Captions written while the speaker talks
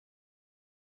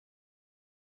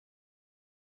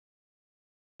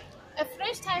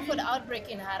French typhoid outbreak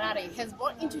in Harare has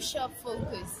brought into sharp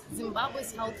focus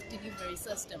Zimbabwe's health delivery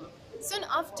system. Soon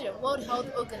after, World Health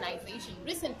Organization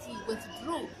recently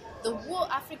withdrew the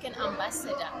African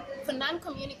ambassador for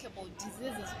non-communicable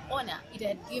diseases honor it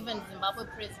had given Zimbabwe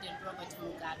President Robert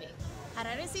Mugabe.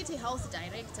 Harare City Health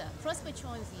Director Prosper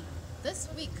Chonzi this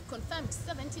week confirmed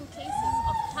 17 cases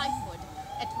of typhoid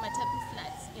at Matapi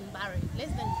flats in Mbare,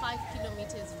 less than 5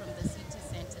 kilometers from the city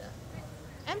center.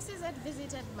 MCZ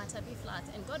visited Matapi flats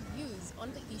and got views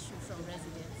on the issue from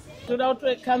residents. Toda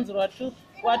kutokanzirwa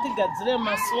watigadzire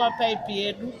masuwa pipe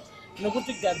yedu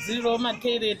nokutigadzirawo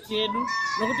matoilet yedu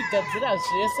nokutigadzira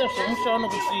zvese zvomushaona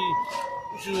kuti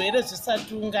zvirwere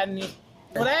zvisatiunganira.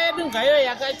 Mvura yedu ngayo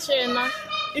yakachena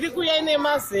iri kuuya ine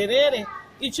mazerere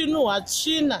ichinuhwa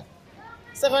tsvina.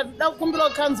 Saka toda kukumbira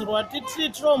kukanzirwa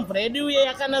titiro mvura yedu uye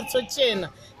yakanatsochena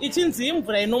ichinzi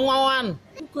imvura inomwa vanhu.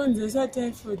 Kukonzesa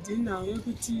typhoid nawo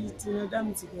yokuti tina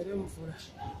dambudziko remvura.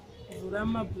 Mvura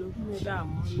mumabhuloku medu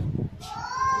hamuna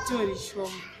itori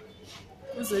shoma.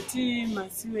 Kuzoti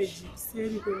masiweji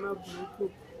kuseri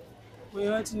kwemabhuloku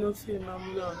mweya watinofema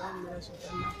muna wakamira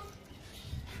zvakanaka.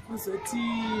 Kuzoti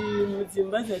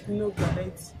mudzimba dzatinogara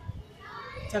idzi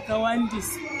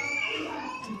takawandisa.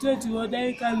 Titotiwo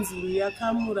dai kanzuru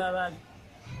yakamura vanhu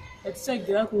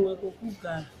yatichagira kumwe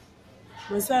kwokugara.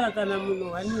 Masara kana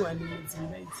munhu wani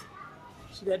mudzimba idzi.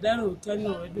 Zvikadaro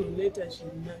utano hwedu hunoita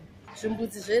zviri nani.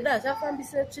 Zvimbudzi zvedu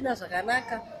hazvafambise tsvina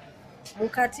zvakanaka.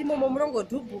 Mukati imomo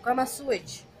munongodhubhuka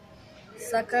masuweji.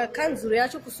 Saka kanzuru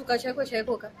yacho kusuka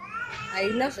chaiko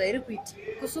haina zvairi kuita.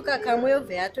 Kusuka kamwe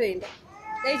yobva yatoenda.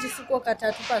 Dai chisuko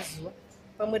katatu pazuva.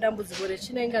 Pamwe dambudziko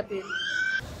retsvina ingaperi.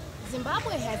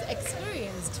 Zimbabwe has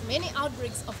experienced many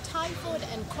outbreaks of typhoid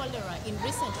and cholera in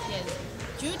recent years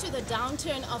due to the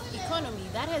downturn of economy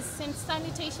that has sent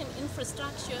sanitation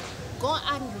infrastructure go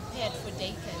unrepaired for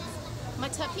decades.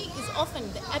 Matapi is often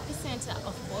the epicenter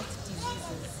of both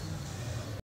diseases.